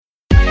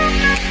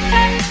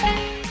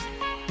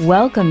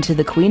Welcome to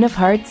the Queen of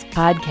Hearts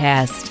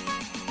podcast.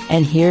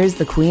 And here's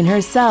the queen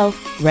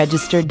herself,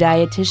 registered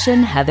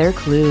dietitian Heather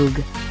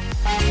Klug.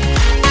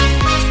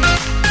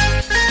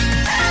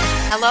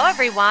 Hello,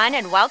 everyone,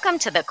 and welcome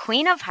to the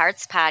Queen of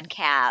Hearts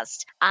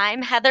podcast.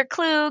 I'm Heather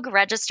Klug,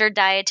 registered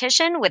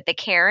dietitian with the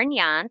Karen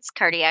Yantz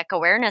Cardiac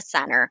Awareness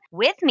Center.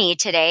 With me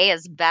today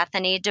is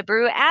Bethany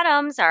DeBrew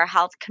Adams, our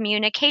health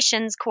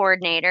communications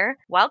coordinator.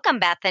 Welcome,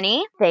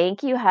 Bethany.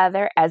 Thank you,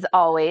 Heather. As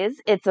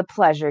always, it's a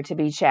pleasure to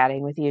be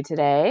chatting with you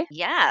today.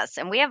 Yes,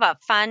 and we have a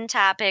fun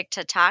topic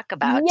to talk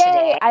about Yay!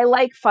 today. I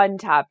like fun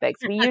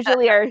topics. We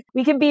usually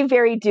we can be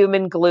very doom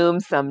and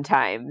gloom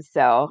sometimes.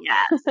 So,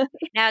 yes.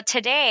 Now,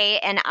 today,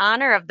 in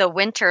honor of the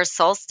winter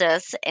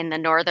solstice in the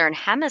Northern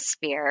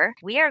Hemisphere,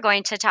 we are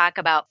going to talk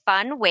about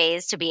fun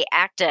ways to be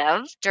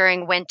active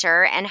during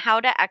winter and how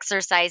to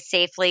exercise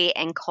safely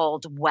in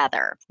cold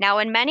weather. Now,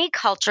 in many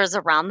cultures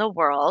around the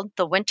world,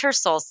 the winter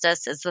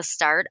solstice is the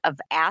start of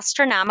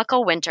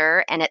astronomical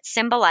winter and it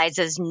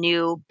symbolizes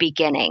new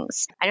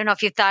beginnings. I don't know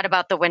if you've thought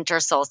about the winter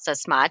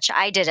solstice much.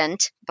 I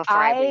didn't before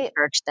I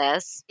researched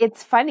this.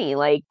 It's funny,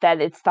 like that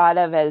it's thought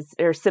of as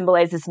or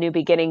symbolizes new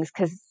beginnings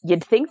because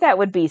you'd think that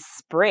would be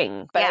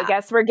spring, but I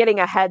guess we're getting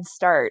a head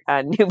start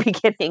on new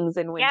beginnings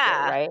in winter,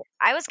 right?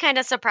 I was kind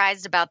of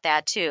surprised about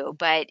that too.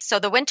 But so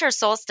the winter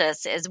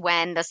solstice is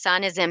when the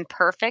sun is in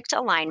perfect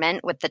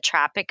alignment with the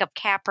Tropic of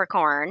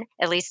Capricorn,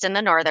 at least in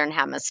the Northern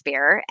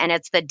Hemisphere. And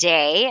it's the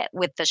day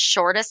with the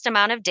shortest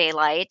amount of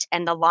daylight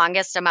and the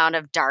longest amount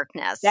of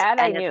darkness. That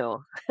I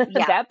knew.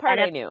 That part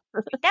I knew.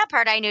 That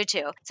part I knew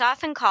too. It's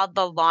often called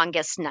the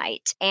longest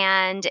night.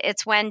 And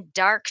it's when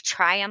dark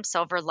triumphs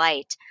over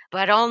light,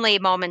 but only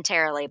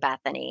momentarily,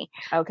 Bethany.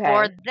 Okay.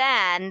 For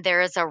then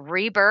there is a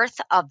rebirth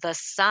of the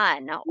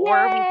sun.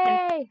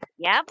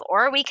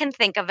 Or we can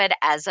think of it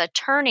as a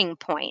turning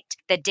point.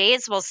 The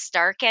days will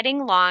start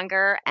getting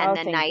longer and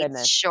the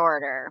nights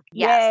shorter.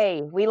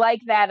 Yay. We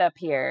like that up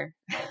here.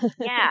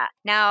 Yeah.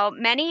 Now,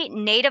 many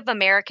Native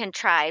American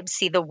tribes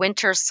see the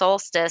winter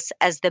solstice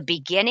as the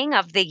beginning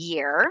of the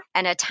year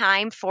and a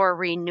time for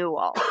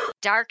renewal.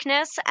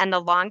 Darkness and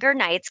the longer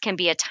nights can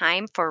be a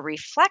time for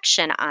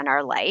reflection on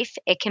our life.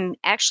 It can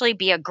actually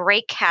be a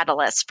great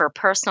catalyst for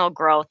personal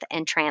growth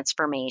and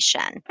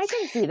transformation. I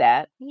can see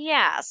that.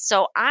 Yeah.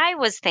 So I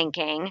was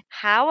thinking,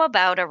 how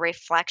about a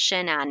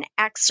reflection on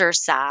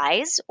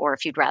exercise, or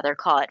if you'd rather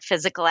call it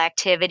physical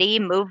activity,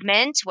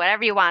 movement,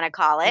 whatever you want to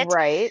call it.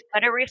 Right.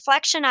 But a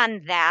reflection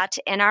on that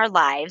in our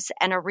lives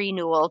and a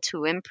renewal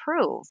to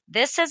improve.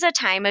 This is a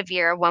time of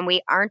year when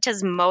we aren't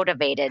as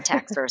motivated to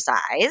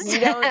exercise. You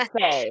don't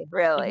say,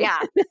 really. Yeah,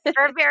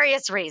 for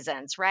various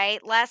reasons,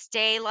 right? Less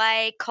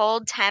daylight,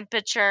 cold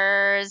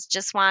temperatures,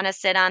 just want to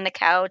sit on the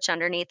couch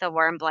underneath a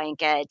warm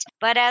blanket.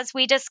 But as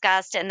we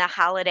discussed in the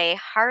Holiday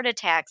Heart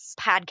Attacks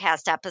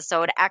podcast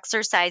episode,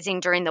 exercising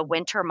during the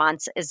winter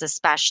months is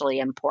especially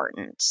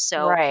important.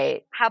 So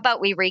how about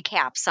we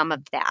recap some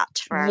of that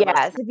for our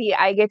listeners?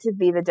 I get to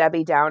be the Debbie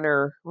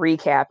Downer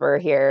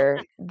recapper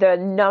here. The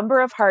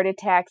number of heart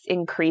attacks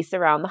increase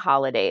around the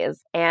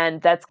holidays,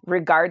 and that's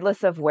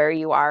regardless of where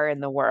you are in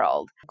the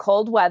world.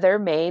 Cold weather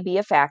may be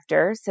a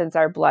factor since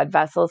our blood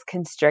vessels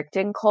constrict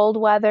in cold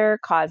weather,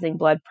 causing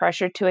blood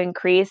pressure to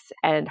increase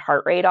and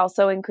heart rate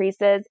also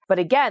increases. But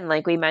again,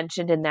 like we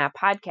mentioned in that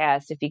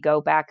podcast, if you go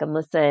back and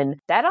listen,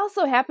 that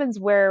also happens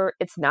where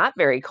it's not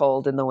very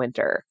cold in the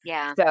winter.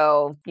 Yeah.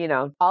 So,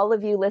 all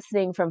of you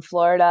listening from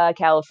Florida,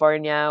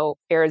 California,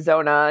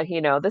 Arizona,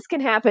 this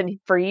can happen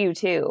for you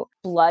too.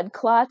 Blood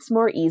clots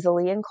more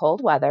easily in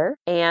cold weather.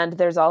 And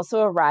there's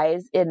also a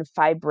rise in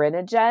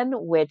fibrinogen,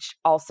 which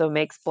also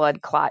makes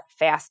blood clot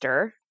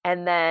faster.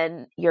 And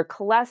then your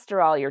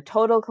cholesterol, your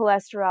total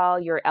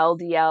cholesterol, your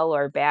LDL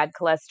or bad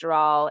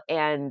cholesterol,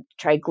 and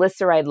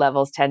triglyceride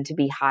levels tend to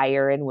be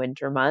higher in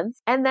winter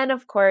months. And then,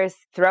 of course,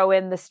 throw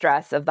in the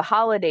stress of the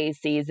holiday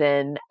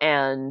season,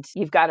 and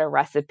you've got a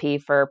recipe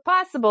for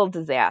possible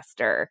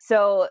disaster.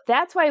 So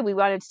that's why we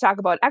wanted to talk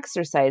about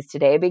exercise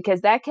today, because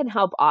that can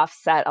help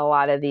offset a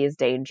lot of these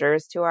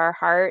dangers to our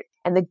heart.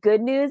 And the good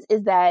news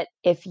is that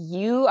if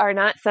you are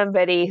not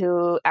somebody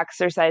who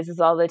exercises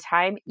all the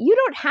time, you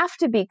don't have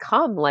to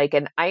become like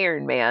an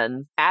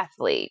Ironman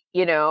athlete.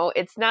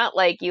 It's not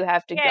like you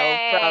have to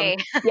go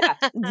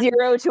from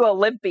 0 to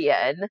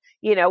Olympian.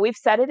 We've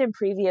said it in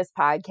previous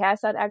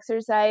podcasts on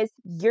exercise.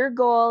 Your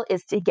goal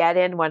is to get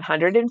in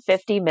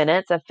 150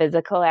 minutes of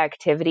physical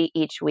activity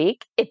each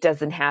week. It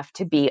doesn't have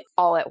to be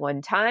all at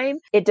one time.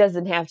 It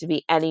doesn't have to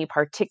be any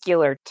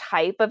particular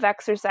type of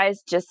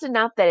exercise, just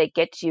enough that it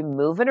gets you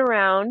moving around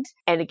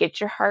and it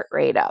gets your heart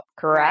rate up,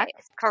 correct?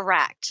 Right.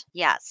 Correct.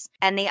 Yes.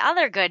 And the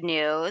other good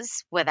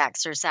news with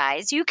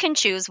exercise, you can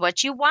choose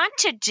what you want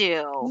to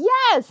do.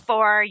 Yes.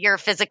 For your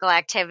physical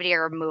activity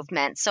or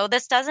movement. So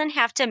this doesn't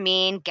have to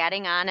mean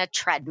getting on a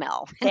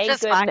treadmill and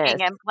just walking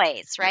in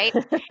place, right?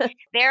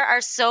 There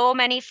are so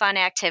many fun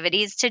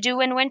activities to do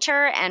in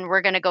winter, and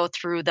we're going to go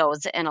through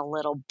those in a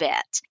little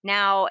bit.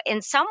 Now,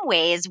 in some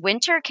ways,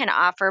 winter can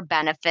offer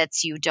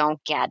benefits you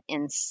don't get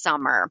in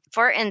summer.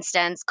 For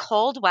instance,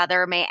 cold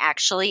weather may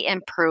actually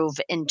improve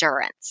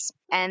endurance.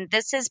 And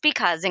this is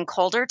because in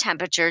colder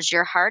temperatures,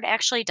 your heart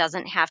actually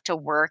doesn't have to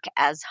work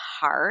as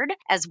hard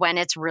as when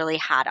it's really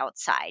hot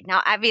outside.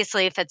 Now,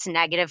 obviously, if it's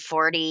negative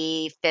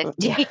 40, Yeah.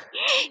 50,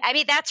 I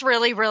mean, that's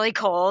really, really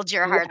cold.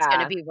 Your heart's going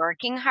to Yeah. be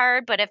working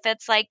hard. But if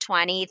it's like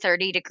 20,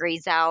 30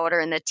 degrees out or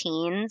in the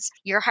teens,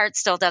 your heart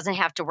still doesn't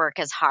have to work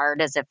as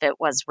hard as if it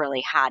was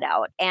really hot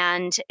out.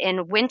 And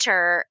in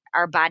winter,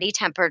 our body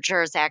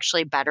temperature is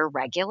actually better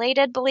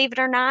regulated, believe it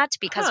or not,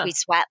 because Huh. we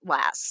sweat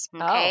less.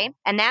 Okay. Oh.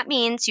 And that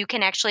means you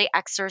can actually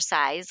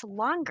exercise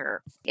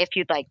longer if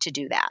you'd like to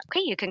do that.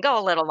 Okay. You can go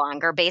a little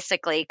longer,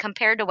 basically,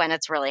 compared to when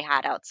it's really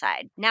hot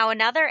outside. Now,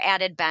 another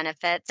added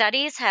benefit,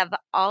 studies have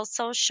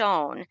also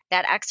shown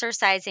that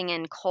exercising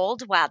in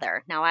cold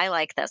weather, now I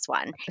like this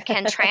one,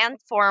 can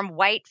transform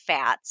white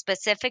fat,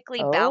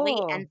 specifically belly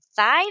Oh. and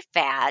thigh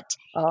fat,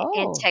 Oh.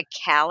 into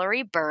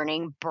calorie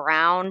burning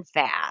brown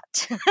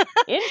fat.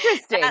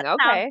 Interesting. That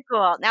sounds Okay.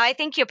 cool. Now, I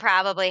think you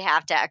probably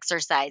have to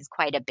exercise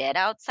quite a bit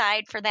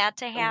outside for that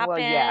to Well,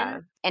 yeah.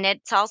 happen. And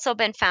it's also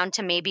been found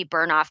to maybe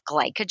burn off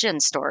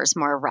glycogen stores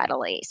more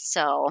readily.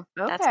 So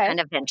that's Okay. kind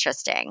of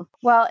interesting.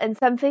 Well, and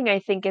something I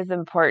think is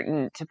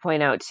important to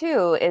point out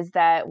too is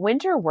that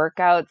winter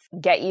workouts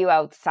get you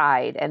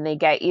outside and they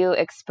get you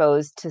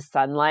exposed to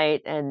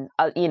sunlight. And,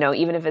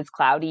 even if it's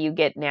cloudy, you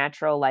get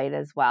natural light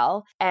as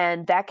well.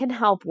 And that can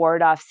help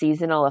ward off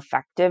seasonal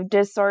affective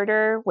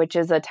disorder, which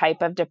is a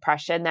type of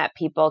depression that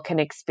people can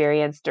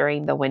experience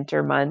during the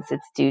winter months.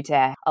 It's due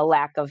to a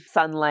lack of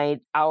sunlight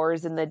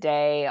hours in the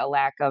day, a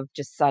lack of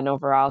just sun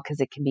overall, because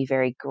it can be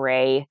very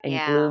gray and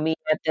Yeah. gloomy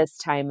at this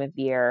time of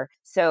year.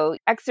 So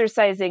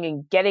exercising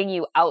and getting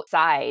you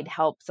outside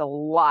helps a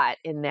lot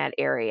in that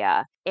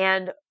area.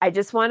 And I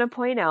just want to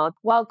point out,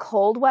 while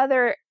cold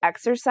weather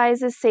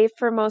exercise is safe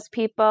for most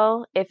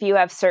people, if you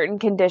have certain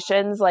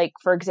conditions, like,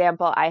 for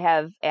example, I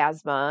have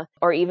asthma,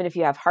 or even if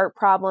you have heart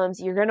problems,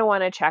 you're going to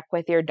want to check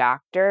with your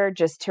doctor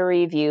just to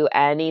review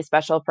any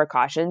special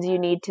precautions you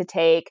need to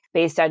take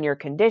based on your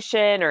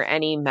condition or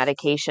any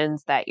medications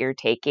that you're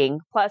taking.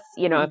 Plus,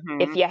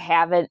 if you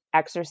haven't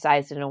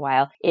exercised in a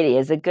while, it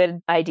is a good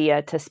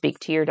idea to speak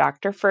to your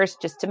doctor first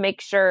just to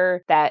make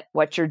sure that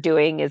what you're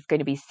doing is going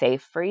to be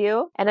safe for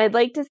you. And I'd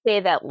like to say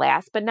that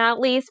last but not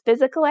least,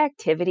 physical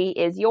activity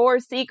is your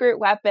secret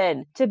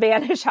weapon to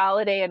banish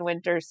holiday and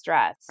winter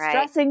stress. Right.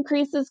 Stress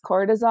increases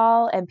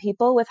cortisol, and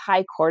people with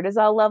high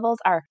cortisol levels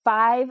are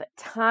 5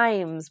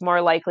 times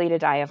more likely to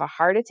die of a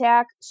heart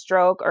attack,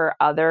 stroke, or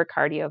other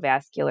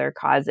cardiovascular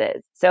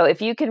causes. So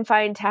if you can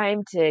find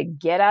time to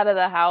get out of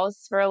the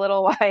house for a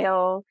little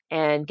while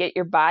and get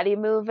your body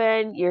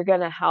moving, you're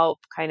going to help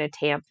kind of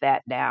tamp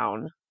that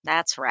down.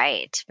 That's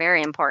right.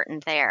 Very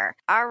important there.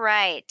 All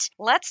right.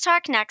 Let's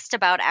talk next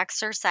about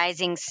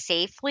exercising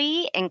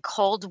safely in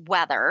cold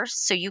weather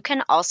so you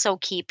can also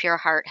keep your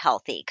heart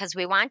healthy, because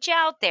we want you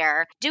out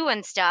there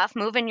doing stuff,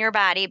 moving your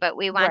body, but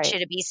we want Right. you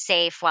to be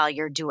safe while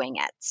you're doing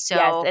it. So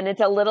Yes, and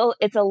it's a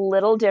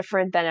little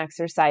different than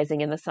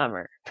exercising in the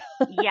summer.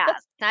 yes,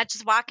 not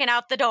just walking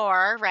out the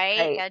door, right?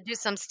 Right. Got to do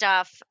some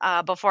stuff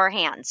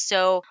beforehand.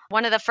 So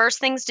one of the first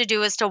things to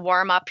do is to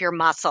warm up your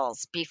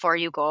muscles before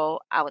you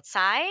go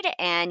outside.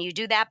 And you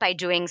do that by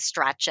doing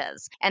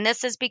stretches. And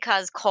this is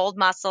because cold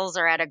muscles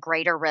are at a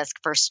greater risk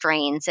for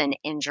strains and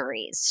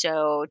injuries.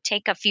 So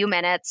take a few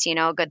minutes,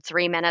 a good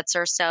 3 minutes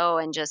or so,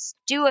 and just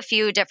do a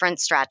few different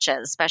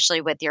stretches,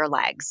 especially with your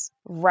legs.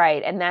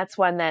 Right. And that's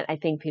one that I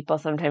think people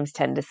sometimes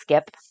tend to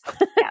skip.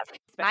 Yes.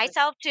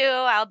 Myself too,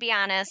 I'll be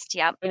honest.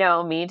 Yep.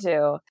 Me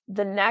too.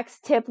 The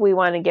next tip we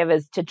want to give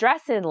is to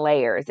dress in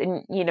layers.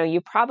 And,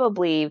 you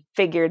probably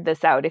figured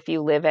this out if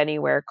you live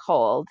anywhere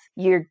cold.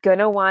 You're going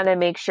to want to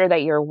make sure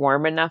that you're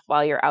warm enough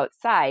while you're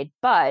outside,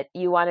 but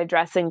you want to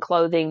dress in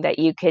clothing that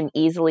you can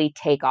easily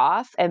take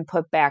off and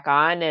put back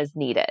on as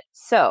needed.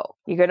 So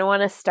you're going to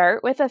want to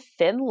start with a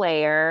thin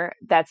layer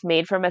that's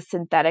made from a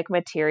synthetic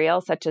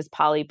material such as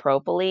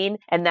polypropylene,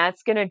 and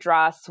that's going to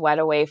draw sweat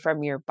away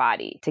from your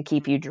body to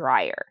keep you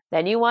drier.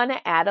 Then you want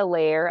to add a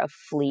layer of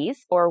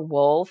fleece or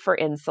wool for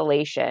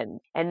insulation.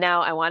 And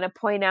now I want to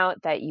point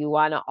out that you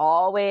want to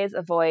always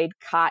avoid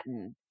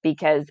cotton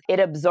because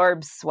it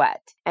absorbs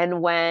sweat.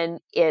 And when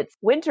it's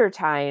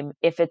wintertime,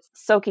 if it's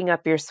soaking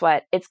up your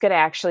sweat, it's going to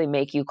actually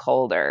make you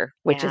colder,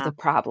 which is Yeah. a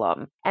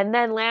problem. And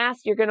then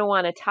last, you're going to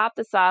want to top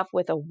this off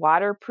with a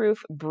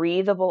waterproof,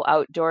 breathable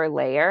outdoor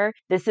layer.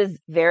 This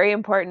is very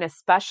important,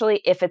 especially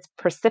if it's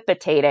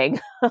precipitating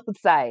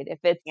outside. If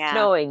it's Yeah.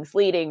 snowing,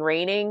 sleeting,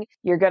 raining,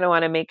 you're going to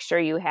want to make sure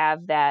you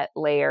have that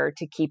layer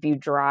to keep you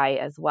dry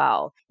as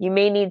well. You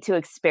may need to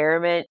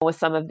experiment with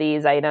some of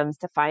these items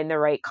to find the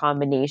right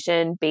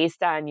combination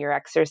based on your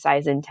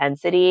exercise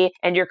intensity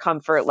and your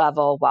comfort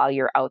level while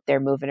you're out there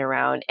moving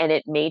around. And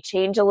it may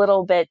change a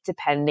little bit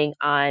depending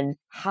on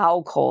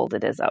how cold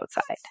it is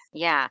outside.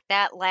 Yeah,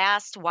 that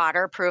last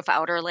waterproof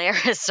outer layer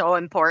is so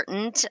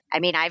important. I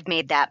mean, I've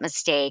made that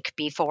mistake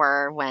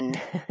before when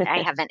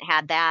I haven't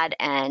had that.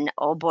 And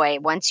oh boy,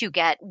 once you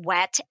get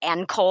wet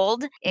and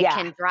cold, it Yeah.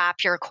 can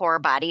drop your core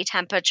body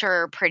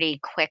temperature pretty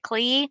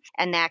quickly.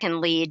 And that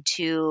can lead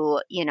to,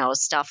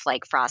 stuff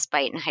like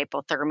frostbite and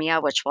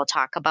hypothermia, which we'll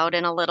talk about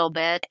in a little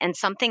bit. And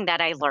something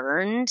that I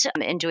learned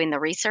in doing the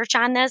research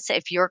on this,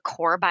 if your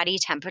core body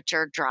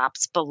temperature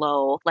drops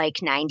below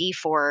like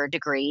 94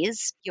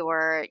 degrees,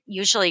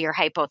 usually your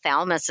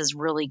hypothalamus is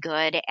really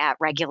good at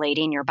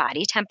regulating your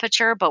body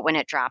temperature. But when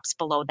it drops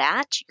below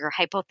that, your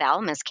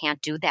hypothalamus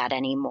can't do that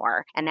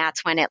anymore. And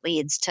that's when it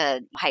leads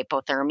to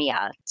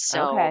hypothermia.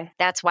 So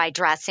that's why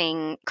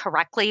dressing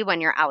correctly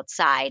when you're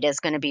outside is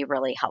going to be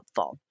really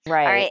helpful.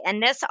 Right. All right.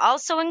 And this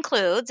also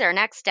includes, our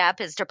next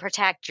step is to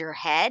protect your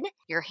head,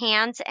 your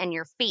hands, and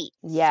your feet.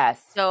 Yes.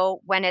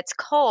 So when it's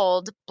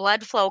cold,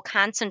 blood flow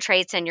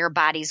concentrates in your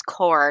body's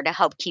core to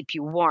help keep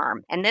you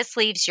warm. And this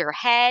leaves your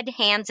head,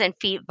 hands, and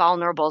feet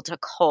vulnerable to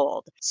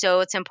cold. So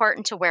it's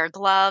important to wear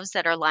gloves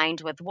that are lined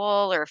with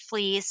wool or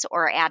fleece,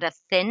 or add a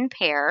thin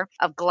pair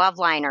of glove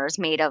liners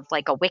made of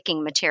like a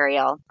wicking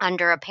material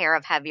under a pair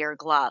of heavier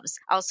gloves.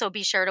 Also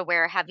be sure to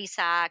wear heavy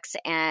socks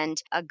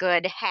and a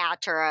good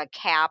hat or a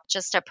cap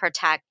just to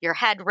protect your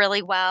head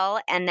really well,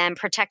 and then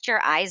protect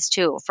your eyes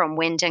too from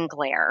wind and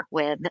glare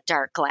with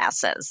dark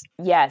glasses.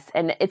 Yes.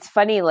 And it's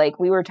funny, like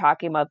we were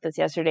talking about this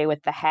yesterday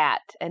with the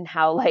hat and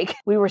how like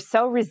we were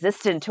so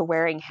resistant to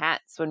wearing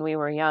hats when we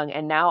were young.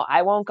 And now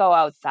I won't go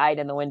outside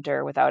in the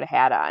winter without a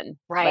hat on.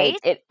 Right.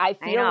 Like I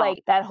feel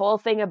like that whole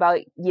thing about,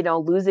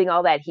 losing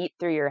all that heat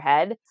through your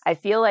head, I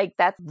feel like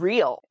that's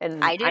real.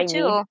 And I do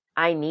too.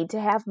 I need to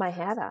have my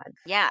hat on.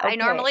 Yeah, okay. I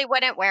normally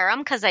wouldn't wear them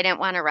because I didn't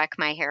want to wreck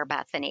my hair,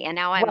 Bethany. And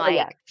now I'm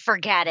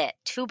forget it.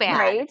 Too bad.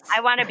 Right?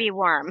 I want to be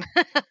warm.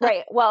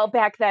 Right. Well,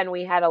 back then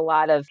we had a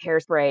lot of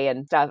hairspray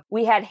and stuff.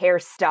 We had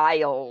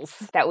hairstyles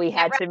that we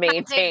had to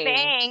maintain.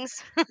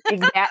 Bangs.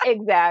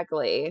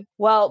 Exactly.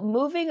 Well,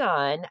 moving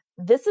on.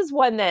 This is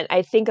one that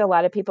I think a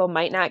lot of people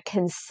might not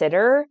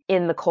consider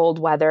in the cold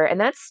weather, and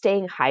that's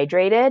staying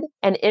hydrated.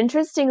 And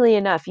interestingly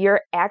enough,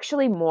 you're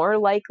actually more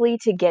likely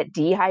to get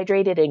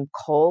dehydrated in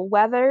cold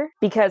weather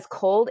because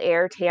cold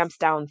air tamps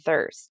down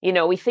thirst.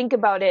 We think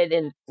about it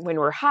when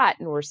we're hot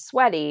and we're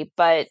sweaty,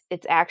 but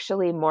it's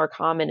actually more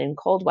common in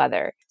cold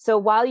weather. So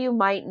while you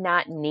might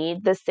not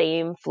need the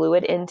same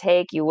fluid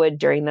intake you would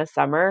during the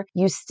summer,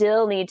 you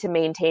still need to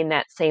maintain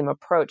that same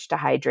approach to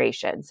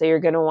hydration. So you're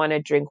going to want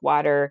to drink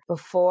water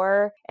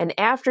before and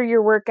after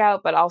your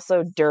workout, but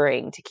also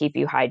during to keep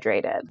you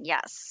hydrated.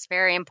 Yes,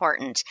 very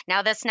important.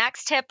 Now, this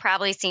next tip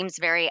probably seems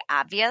very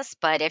obvious,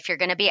 but if you're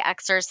going to be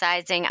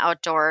exercising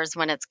outdoors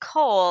when it's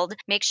cold,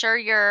 make sure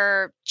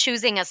you're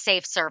choosing a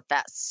safe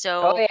surface.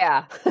 So,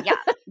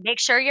 make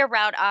sure your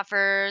route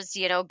offers,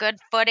 good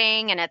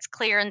footing and it's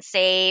clear and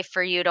safe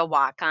for you to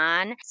walk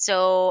on.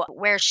 So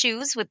wear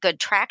shoes with good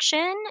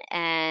traction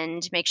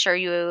and make sure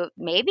you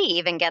maybe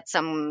even get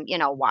some,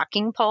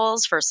 walking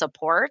poles for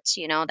support.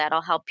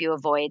 That'll help you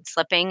avoid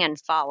slipping and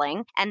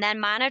falling. And then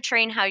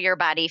monitoring how your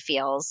body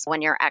feels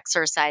when you're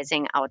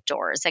exercising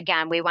outdoors.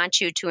 Again, we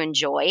want you to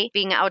enjoy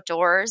being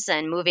outdoors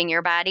and moving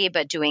your body,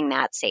 but doing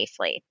that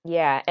safely.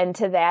 Yeah. And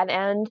to that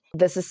end,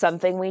 this is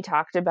something we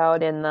talked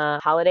about in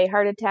the Holiday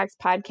Heart Attacks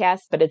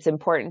podcast, but it's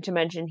important to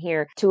mention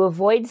here to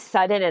avoid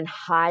sudden and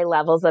high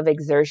levels of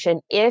exertion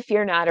if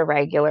you're not a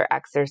regular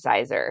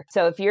exerciser.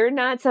 So if you're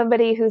not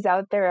somebody who's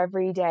out there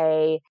every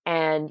day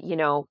and,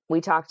 we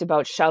talked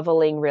about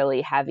shoveling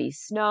really heavy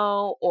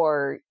snow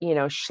or,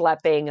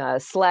 schlepping a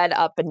sled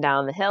up and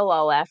down the hill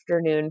all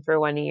afternoon for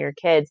one of your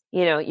kids,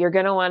 you're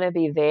going to want to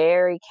be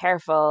very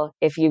careful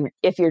if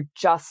you're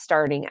just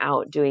starting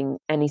out doing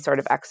any sort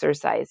of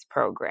exercise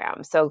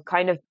program. So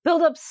kind of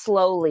build up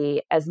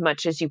slowly as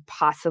much as you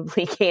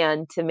possibly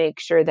can to make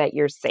sure that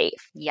you're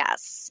safe.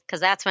 Yes, because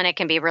that's when it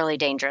can be really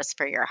dangerous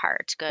for your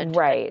heart. Good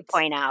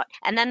point out.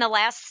 And then the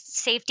last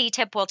safety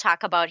tip we'll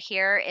talk about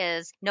here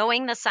is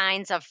knowing the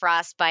signs of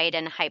frostbite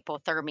and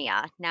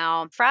hypothermia.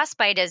 Now,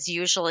 frostbite is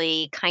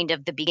usually kind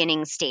of the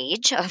beginning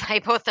stage of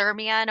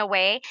hypothermia in a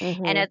way.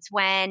 Mm-hmm. And it's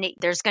when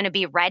there's going to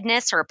be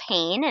redness or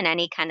pain in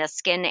any kind of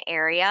skin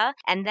area.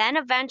 And then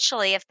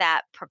eventually, if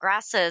that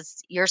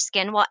progresses, your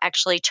skin will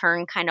actually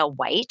turn kind of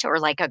white or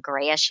like a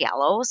grayish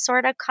yellow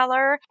sort of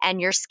color.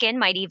 And your skin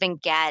might even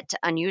get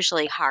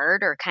unusually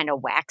hard or kind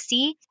of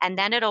waxy. And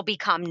then it'll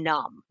become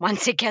numb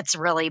once it gets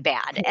really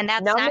bad. And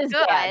that's not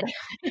good.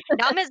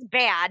 Numb is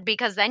bad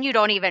because then you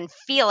don't even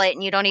feel it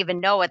and you don't even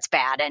know it's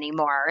bad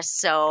anymore.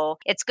 So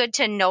it's good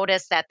to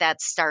notice that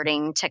that's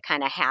starting to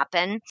kind of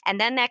happen. And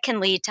then that can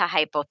lead to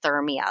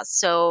hypothermia.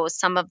 So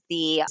some of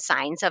the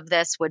signs of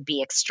this would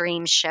be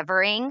extreme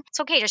shivering. It's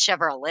okay to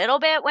shiver a little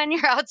bit when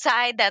you're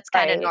outside. That's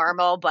kind of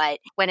normal. But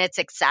when it's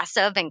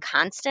excessive and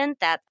constant,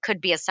 that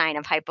could be a sign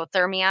of hypothermia.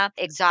 hypothermia.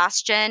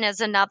 Exhaustion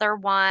is another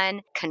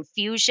one.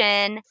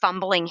 Confusion,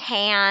 fumbling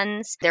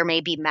hands. There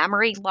may be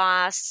memory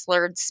loss,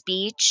 slurred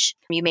speech.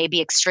 You may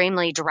be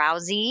extremely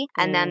drowsy.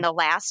 And then the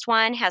last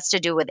one has to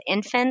do with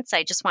infants.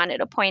 I just wanted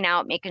to point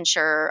out making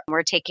sure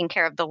we're taking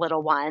care of the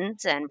little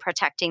ones and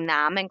protecting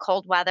them in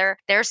cold weather.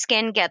 Their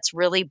skin gets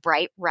really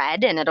bright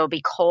red and it'll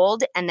be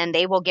cold, and then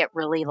they will get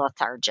really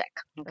lethargic.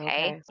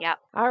 Okay. Yep.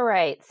 All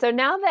right. So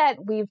now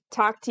that we've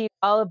talked to you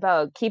all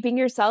about keeping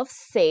yourself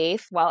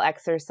safe while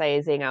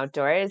exercising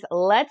outdoors,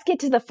 let's get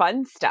to the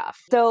fun stuff.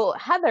 So,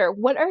 Heather,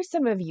 what are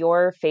some of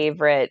your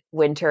favorite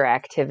winter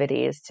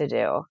activities to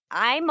do?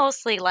 I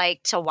mostly like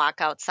to walk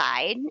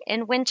outside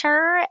in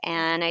winter,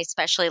 and I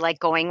especially like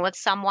going with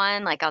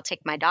someone. Like I'll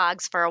take my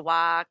dogs for a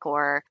walk,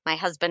 or my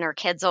husband or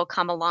kids will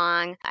come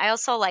along. I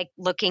also like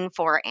looking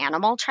for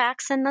animal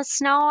tracks in the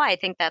snow. I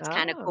think that's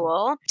kind of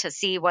cool to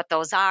see what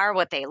those are,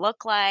 what they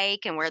look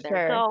like, and where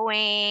they're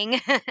going.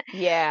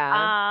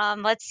 Yeah.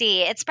 Let's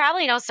see. It's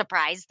probably no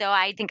surprise, though.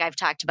 I think I've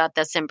talked about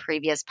this in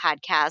previous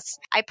podcasts.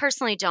 I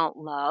personally don't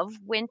love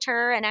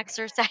winter and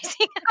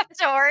exercising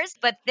outdoors,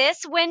 but this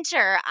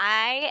winter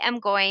I am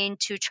going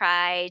to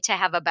try to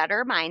have a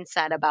better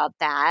mindset about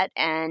that.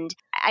 And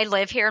I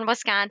live here in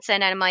Wisconsin,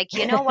 and I'm like,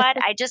 you know what?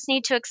 I just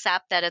need to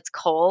accept that it's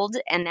cold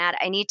and that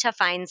I need to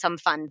find some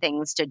fun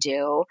things to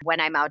do when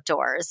I'm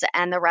outdoors.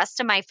 And the rest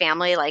of my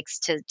family likes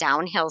to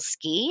downhill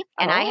ski,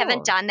 and I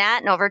haven't done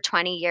that in over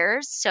 20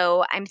 years.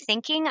 So I'm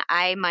thinking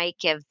I might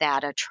give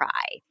that a try.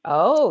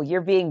 Oh,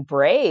 you're being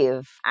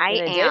brave. I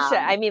in addition,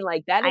 am. I mean,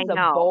 like that I is a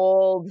know.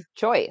 bold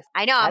choice.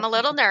 I know. I'm a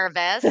little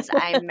nervous.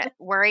 I'm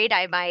worried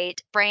I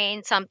might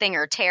sprain something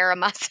or tear a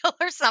muscle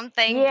or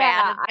something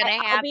bad is going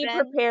to happen.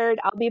 I'll be prepared.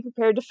 I'll be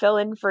prepared to fill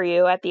in for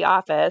you at the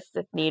office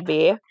if need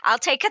be. I'll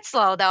take it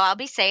slow though. I'll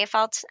be safe.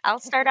 I'll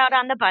start out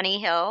on the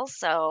bunny hill.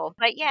 So,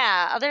 but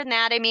yeah, other than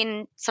that, I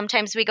mean,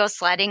 sometimes we go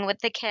sledding with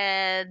the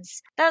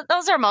kids.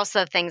 Those are most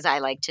of the things I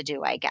like to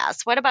do, I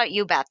guess. What about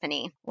you,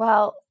 Bethany?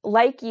 Well,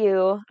 like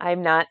you,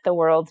 I'm not the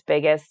world's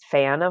biggest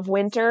fan of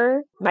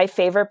winter. My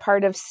favorite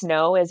part of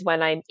snow is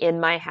when I'm in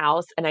my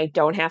house and I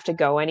don't have to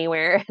go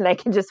anywhere and I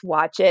can just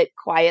watch it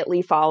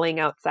quietly falling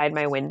outside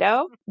my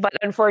window. But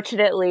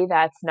unfortunately,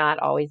 that's not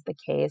always the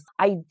case.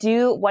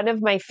 One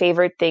of my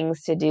favorite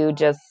things to do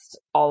just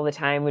all the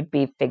time would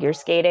be figure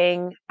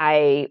skating.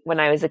 When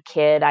I was a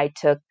kid, I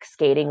took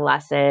skating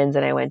lessons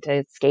and I went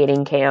to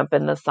skating camp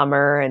in the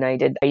summer and I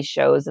did ice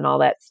shows and all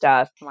that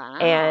stuff. Wow.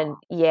 And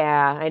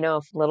yeah, I know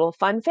a little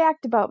fun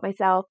fact about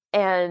myself.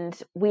 And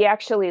we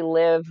actually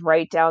live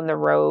right down the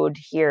road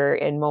here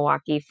in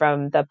Milwaukee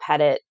from the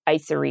Pettit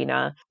Ice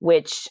Arena,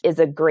 which is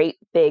a great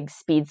big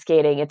speed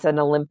skating. It's an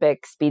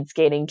Olympic speed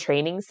skating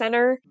training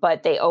center,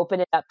 but they open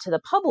it up to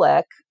the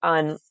public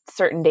on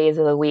certain days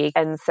of the week.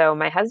 And so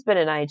my husband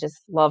and I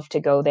just love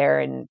to go there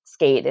and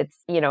skate. It's,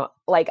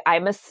 like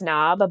I'm a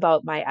snob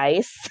about my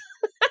ice.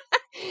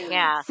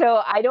 Yeah.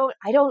 So I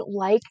don't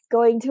like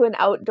going to an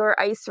outdoor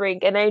ice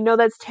rink. And I know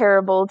that's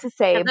terrible to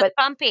say, but it's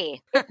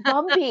bumpy. It's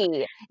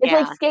bumpy.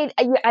 It's like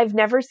I've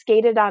never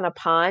skated on a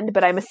pond,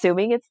 but I'm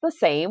assuming it's the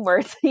same where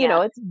it's,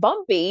 it's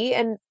bumpy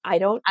and I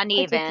don't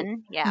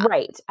uneven.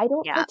 Right. I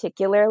don't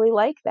particularly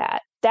like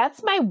that.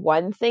 That's my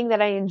one thing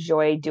that I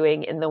enjoy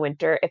doing in the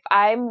winter. If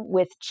I'm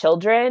with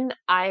children,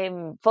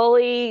 I'm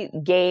fully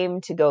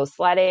game to go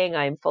sledding.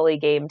 I'm fully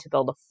game to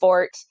build a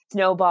fort,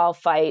 snowball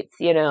fights,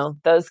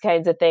 those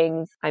kinds of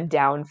things. I'm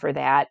down for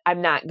that.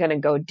 I'm not going to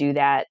go do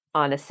that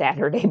on a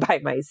Saturday by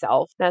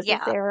myself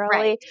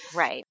necessarily. Yeah,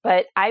 right.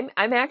 But I'm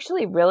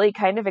actually really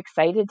kind of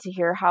excited to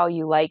hear how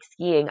you like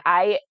skiing.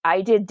 I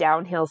did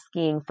downhill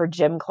skiing for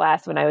gym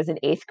class when I was in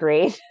 8th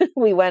grade.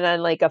 We went on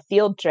like a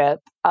field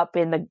trip up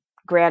in the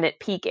Granite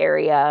Peak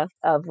area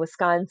of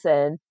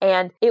Wisconsin.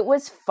 And it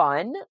was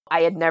fun.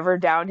 I had never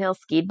downhill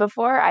skied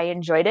before. I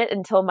enjoyed it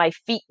until my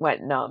feet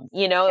went numb.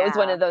 It was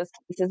one of those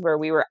cases where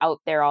we were out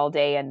there all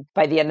day and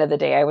by the end of the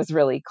day, I was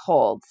really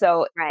cold.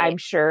 So I'm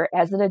sure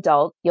as an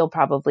adult, you'll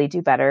probably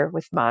do better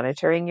with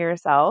monitoring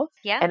yourself.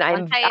 Yeah.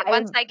 And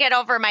once I get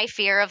over my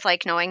fear of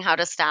like knowing how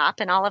to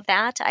stop and all of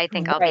that, I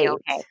think I'll be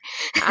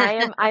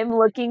okay. I'm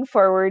looking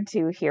forward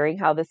to hearing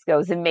how this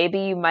goes. And maybe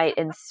you might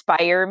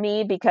inspire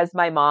me because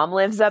my mom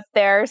lives up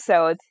there.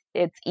 So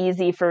it's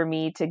easy for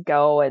me to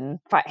go and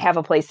have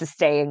a place to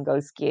stay and go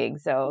skiing.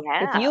 So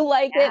if you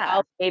like it,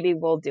 maybe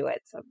we'll do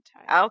it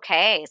sometime.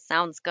 Okay.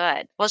 Sounds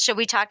good. Well, should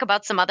we talk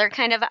about some other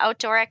kind of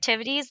outdoor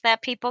activities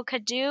that people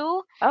could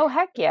do? Oh,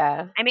 heck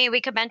yeah. I mean,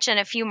 we could mention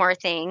a few more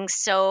things.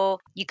 So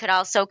you could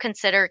also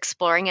consider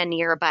exploring a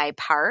nearby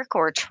park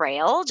or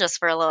trail just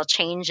for a little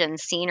change in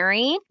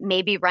scenery.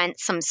 Maybe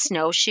rent some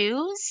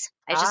snowshoes.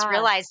 I just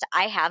realized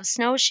I have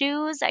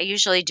snowshoes. I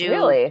usually do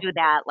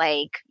that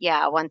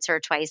once or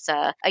twice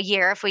a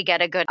year if we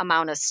get a good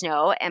amount of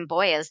snow. And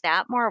boy, is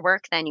that more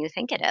work than you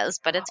think it is,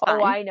 but it's fun.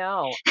 Oh, I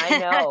know.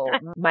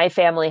 My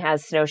family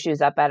has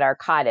snowshoes up at our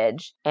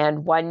cottage.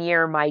 And one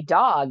year my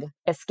dog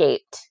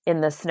escaped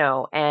in the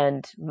snow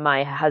and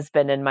my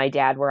husband and my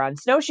dad were on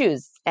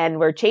snowshoes and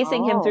were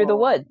chasing him through the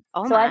woods.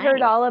 So I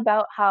heard all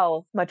about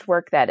how much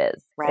work that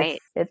is.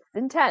 Right. It's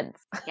intense.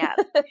 Yeah.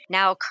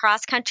 Now,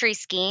 cross country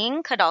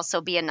skiing could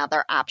also be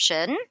another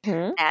option.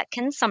 Mhm. That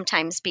can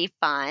sometimes be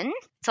fun.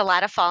 It's a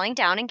lot of falling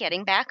down and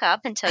getting back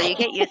up until you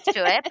get used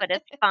to it, but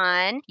it's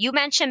fun. You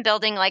mentioned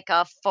building like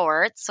a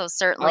fort. So, Oh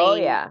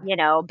certainly, yeah.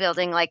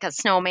 building like a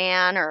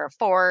snowman or a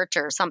fort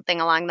or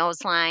something along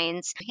those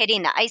lines.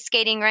 Hitting the ice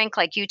skating rink,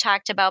 like you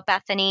talked about,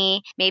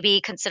 Bethany.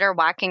 Maybe consider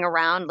walking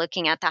around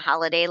looking at the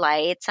holiday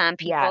lights on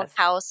people's Yes.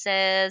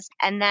 houses.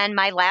 And then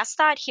my last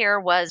thought here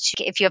was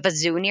if you have a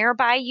zoo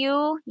nearby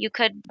you, you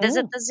could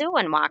visit Mm, the zoo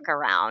and walk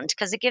around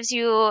because it gives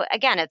you,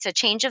 again, it's a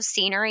change of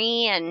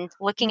scenery and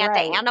looking at the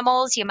right.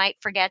 animals, you might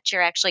forget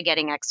you're actually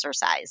getting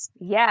exercise.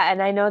 Yeah,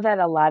 and I know that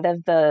a lot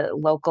of the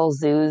local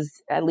zoos,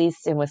 at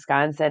least in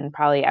Wisconsin,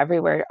 probably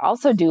everywhere,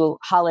 also do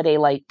holiday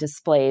light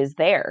displays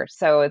there.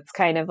 So it's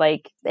kind of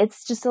like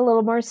it's just a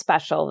little more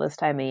special this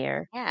time of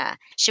year. Yeah.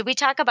 Should we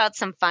talk about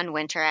some fun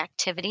winter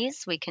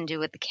activities we can do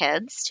with the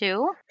kids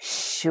too?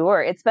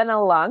 Sure. It's been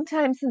a long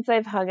time since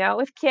I've hung out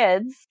with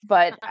kids,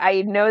 but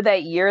I know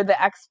that you're the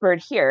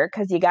expert here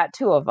because you got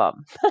two of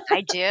them.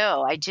 I do.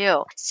 I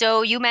do.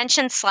 So you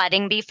mentioned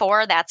sledding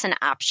before. That's an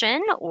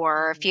option.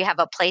 Or if you have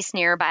a place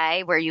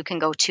nearby where you can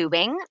go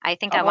tubing, I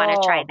think I want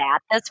to try Oh, that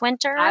this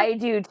winter. I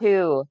do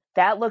too.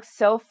 That looks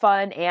so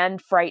fun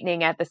and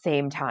frightening at the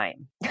same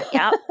time. Yep.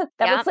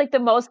 That Yep. looks like the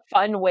most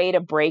fun way to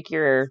break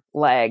your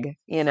leg,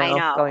 I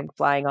know. going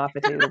flying off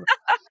a tube.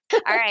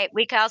 All right.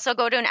 We could also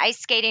go to an ice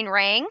skating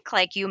rink,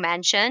 like you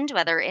mentioned,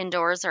 whether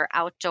indoors or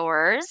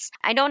outdoors.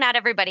 I know not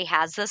everybody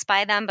has this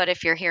by them, but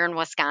if you're here in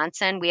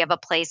Wisconsin, we have a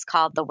place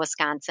called the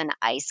Wisconsin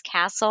Ice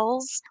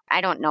Castles. I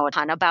don't know a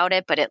ton about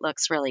it, but it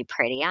looks really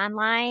pretty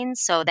online.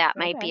 So that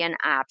might be Okay. an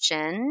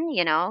option.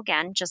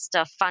 Again, just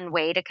a fun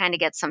way to kind of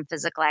get some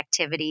physical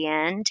activity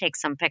in, take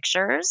some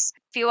pictures.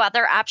 Few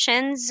other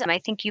options. I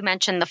think you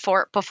mentioned the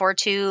fort before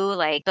too,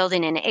 like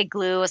building an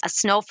igloo, a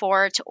snow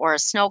fort, or a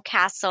snow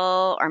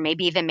castle, or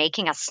maybe even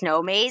making a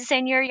snow maze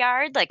in your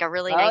yard, like a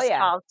really Oh, nice yeah.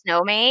 tall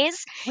snow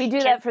maze. We do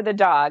Kids, that for the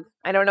dog.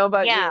 I don't know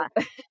about yeah.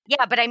 you.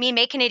 Yeah, but I mean,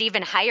 making it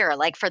even higher.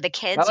 Like for the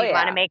kids, Oh, you'd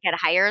want to yeah. make it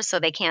higher so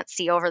they can't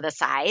see over the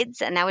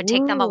sides. And that would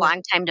take them a Ooh,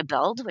 long time to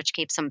build, which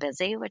keeps them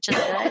busy, which is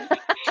good.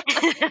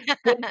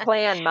 good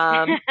plan,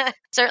 Mom.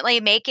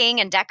 Certainly making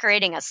and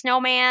decorating a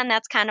snowman,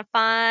 that's kind of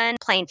fun.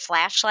 Playing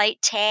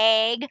flashlight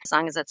tag, as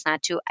long as it's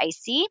not too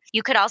icy.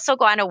 You could also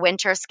go on a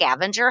winter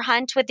scavenger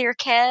hunt with your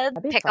kids,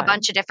 That'd be pick a fun.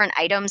 bunch of different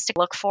items to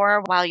look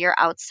for while you're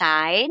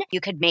outside.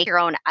 You could make your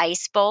own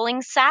ice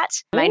bowling set.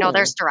 I know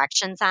there's Ooh,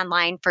 directions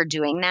online for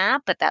doing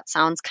that, but that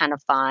sounds kind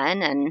of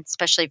fun. And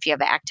especially if you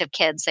have active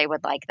kids, they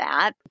would like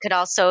that. You could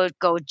also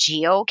go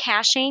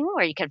geocaching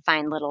where you could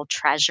find little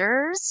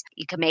treasures.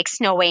 You could make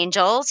snow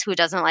angels. Who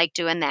doesn't like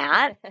doing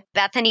that?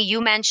 Bethany,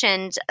 you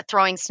mentioned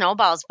throwing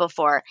snowballs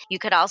before. You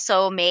could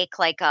also make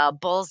like a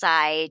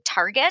bullseye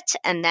target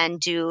and then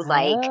do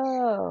like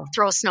oh.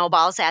 throw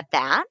snowballs at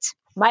that.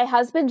 My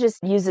husband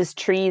just uses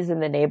trees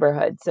in the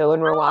neighborhood. So when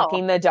we're Oh,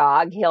 walking the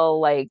dog,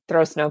 he'll like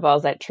throw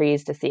snowballs at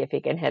trees to see if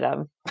he can hit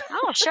them.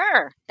 oh,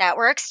 sure. That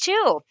works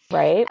too.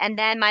 Right? And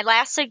then my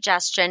last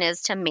suggestion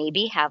is to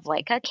maybe have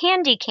like a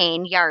candy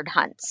cane yard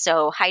hunt.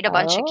 So hide a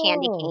bunch of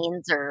candy Oh,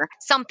 canes or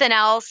something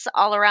else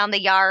all around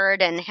the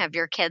yard and have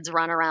your kids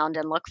run around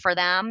and look for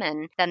them.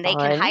 And then they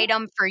can fun. hide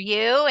them for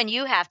you and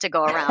you have to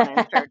go around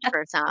and search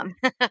for some.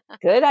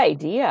 Good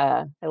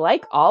idea. I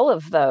like all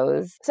of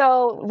those.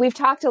 So, we've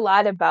talked a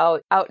lot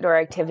about outdoor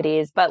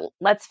activities, but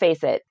let's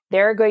face it,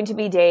 there are going to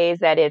be days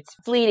that it's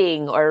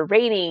sleeting or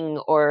raining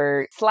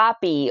or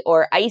sloppy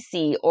or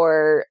icy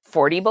or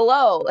 40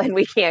 below and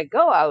we can't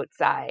go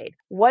outside.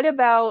 What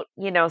about,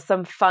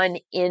 some fun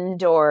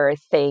indoor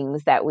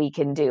things that we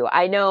can do?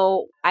 I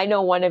know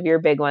one of your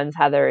big ones,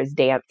 Heather, is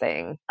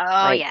dancing. Oh,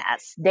 Like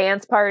yes.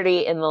 dance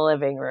party in the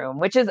living room,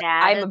 which is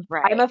That is I'm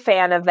right. a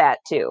fan of that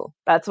too.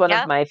 That's one of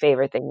Yep. my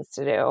favorite things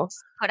to do.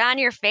 Put on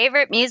your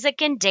favorite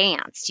music and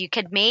dance. You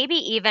could maybe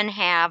even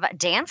have a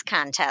dance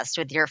contest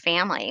with your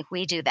family.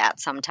 We do that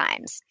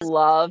sometimes.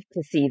 Love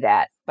to see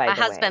that, by My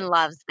the husband way.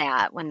 loves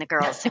that when the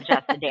girls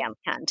suggest a dance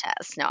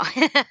contest. No.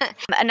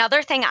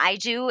 Another thing I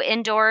do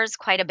indoors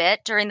quite a bit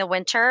during the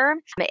winter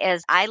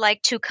is I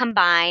like to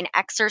combine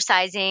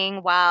exercising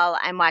while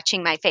I'm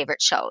watching my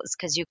favorite shows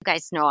because you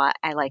guys know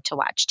I like to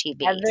watch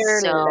TV.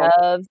 Heather So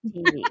loves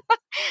TV.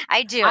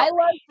 I do. I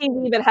love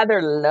TV, but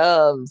Heather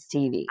loves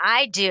TV.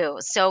 I do.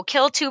 So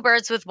kill two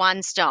birds with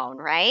one stone,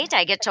 right?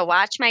 I get to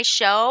watch my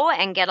show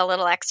and get a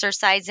little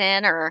exercise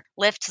in or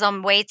lift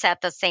some weights at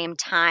the same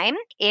time.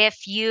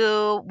 If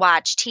you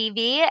watch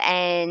TV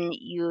and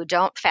you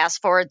don't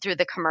fast forward through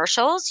the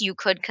commercials, you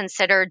could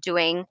consider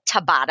doing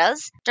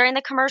Tabatas during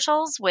the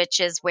commercials, which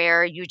is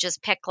where you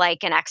just pick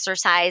like an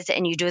exercise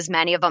and you do as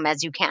many of them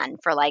as you can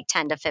for like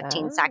 10 to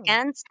 15 Oh,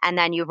 seconds. And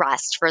then you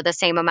rest for the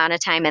same amount of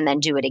time and then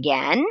do it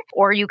again.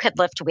 Or you could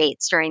lift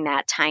weights during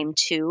that time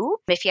too.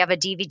 If you have a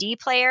DVD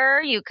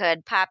player, you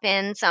could pop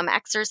in some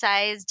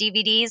exercise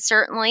DVDs,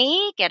 certainly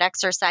get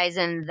exercise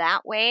in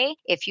that way.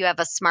 If you have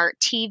a smart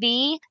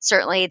TV,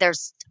 certainly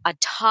there's a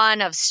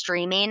ton of of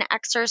streaming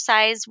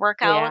exercise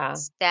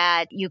workouts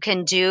that you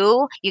can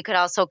do. You could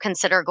also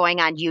consider going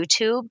on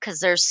YouTube because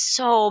there's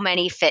so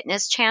many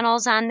fitness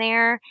channels on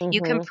there.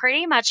 You can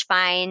pretty much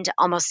find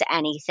almost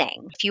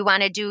anything. If you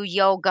want to do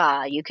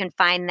yoga, you can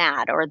find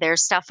that. Or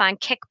there's stuff on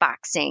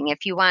kickboxing.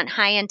 If you want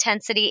high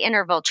intensity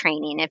interval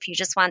training, if you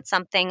just want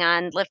something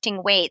on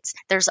lifting weights,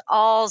 there's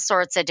all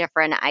sorts of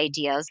different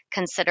ideas.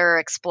 Consider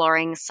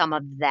exploring some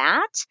of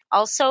that.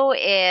 Also,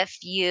 if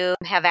you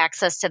have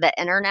access to the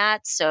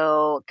internet,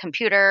 so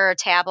computer,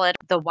 tablet,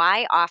 the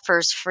Y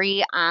offers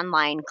free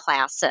online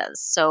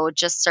classes. So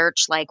just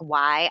search like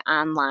Y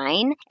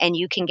online and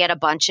you can get a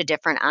bunch of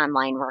different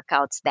online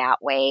workouts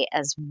that way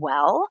as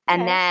well.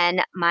 And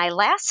then my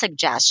last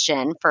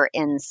suggestion for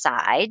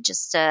inside,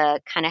 just to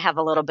kind of have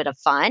a little bit of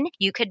fun,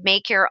 you could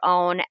make your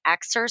own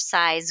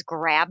exercise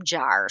grab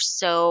jar.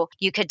 So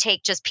you could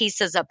take just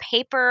pieces of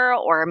paper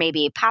or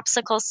maybe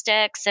popsicle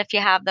sticks if you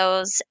have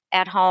those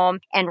at home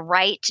and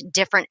write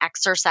different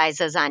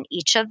exercises on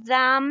each of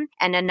them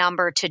and a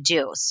number to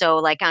do. So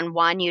like on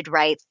one, you'd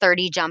write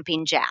 30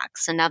 jumping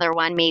jacks, another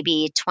one,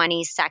 maybe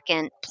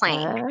 20-second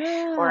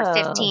plank or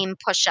 15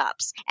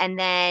 push-ups. And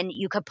then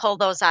you could pull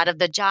those out of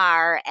the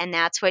jar and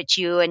that's what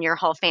you and your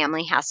whole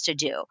family has to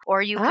do.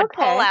 Or you could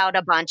pull out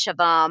a bunch of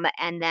them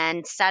and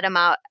then set them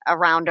out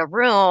around a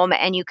room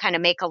and you kind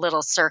of make a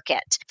little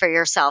circuit for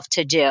yourself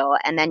to do.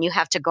 And then you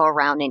have to go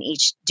around and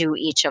do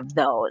each of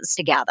those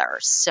together.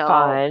 So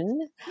fun.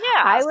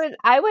 Yeah.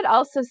 I would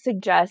also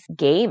suggest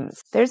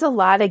games. There's a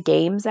lot of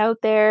games out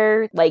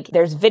there. Like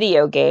there's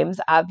video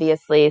games.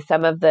 Obviously,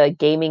 some of the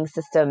gaming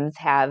systems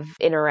have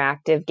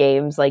interactive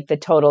games like the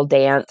Total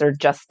Dance or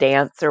Just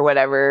Dance or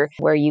whatever,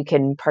 where you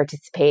can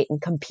participate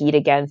and compete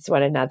against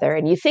one another.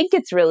 And you think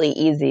it's really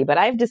easy, but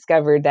I've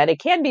discovered that it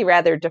can be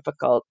rather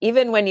difficult,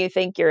 even when you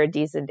think you're a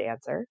decent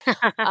dancer.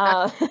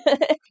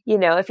 You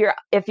know,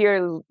 if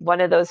you're one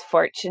of those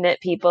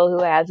fortunate people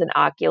who has an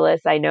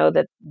Oculus, I know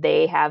that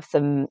they have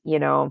some, you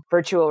know,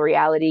 virtual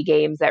reality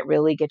games that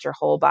really get your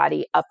whole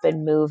body up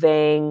and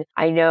moving.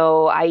 I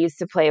know I used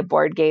to play a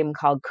board game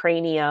called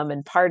Cranium,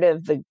 and part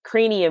of the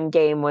Cranium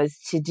game was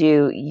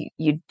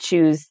you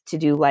choose to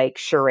do like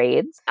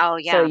charades. Oh,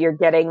 yeah. So you're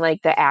getting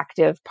like the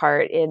active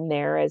part in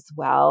there as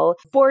well.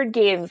 Board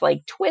games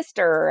like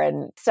Twister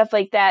and stuff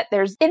like that.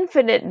 There's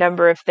infinite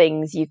number of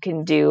things you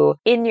can do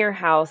in your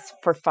house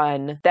for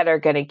fun that are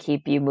going to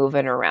keep you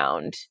moving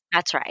around.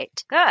 That's right.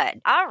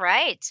 Good. All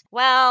right.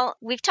 Well,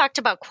 we've talked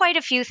about quite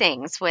a few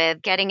things with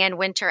getting in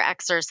winter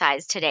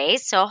exercise today.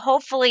 So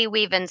hopefully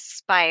we've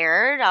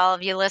inspired all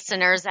of you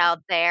listeners out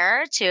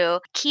there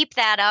to keep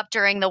that up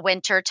during the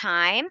winter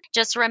time.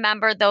 Just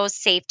remember those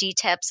safety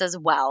tips as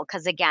well,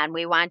 because again,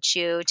 we want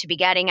you to be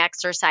getting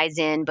exercise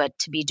in, but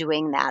to be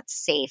doing that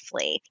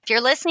safely. If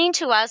you're listening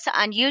to us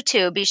on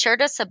YouTube, be sure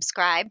to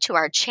subscribe to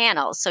our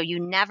channel so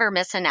you never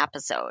miss an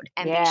episode.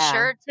 And be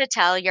sure to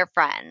tell your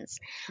friends.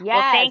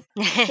 Yes.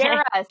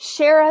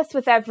 Share us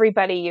with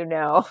everybody you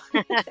know.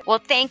 Well,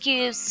 thank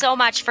you so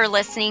much for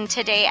listening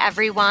today,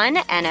 everyone.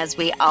 And as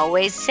we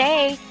always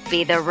say,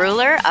 be the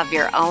ruler of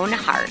your own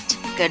heart.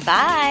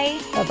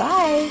 Goodbye.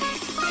 Bye-bye.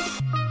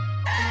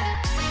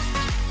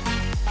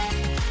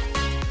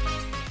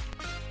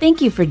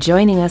 Thank you for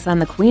joining us on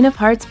the Queen of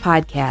Hearts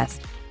podcast.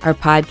 Our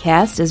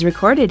podcast is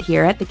recorded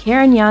here at the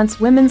Karen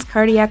Yontz Women's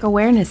Cardiac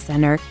Awareness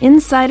Center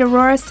inside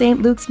Aurora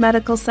St. Luke's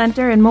Medical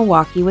Center in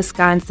Milwaukee,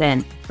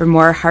 Wisconsin. For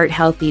more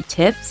heart-healthy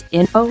tips,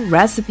 info,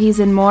 recipes,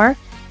 and more,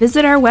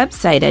 visit our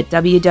website at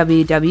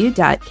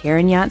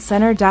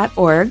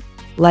www.karenyontcenter.org,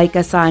 like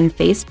us on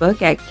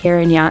Facebook at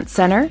Karen Yontz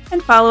Center,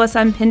 and follow us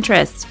on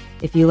Pinterest.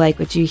 If you like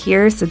what you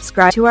hear,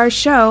 subscribe to our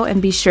show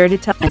and be sure to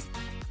tell us.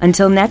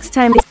 Until next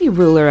time, be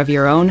ruler of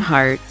your own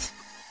heart.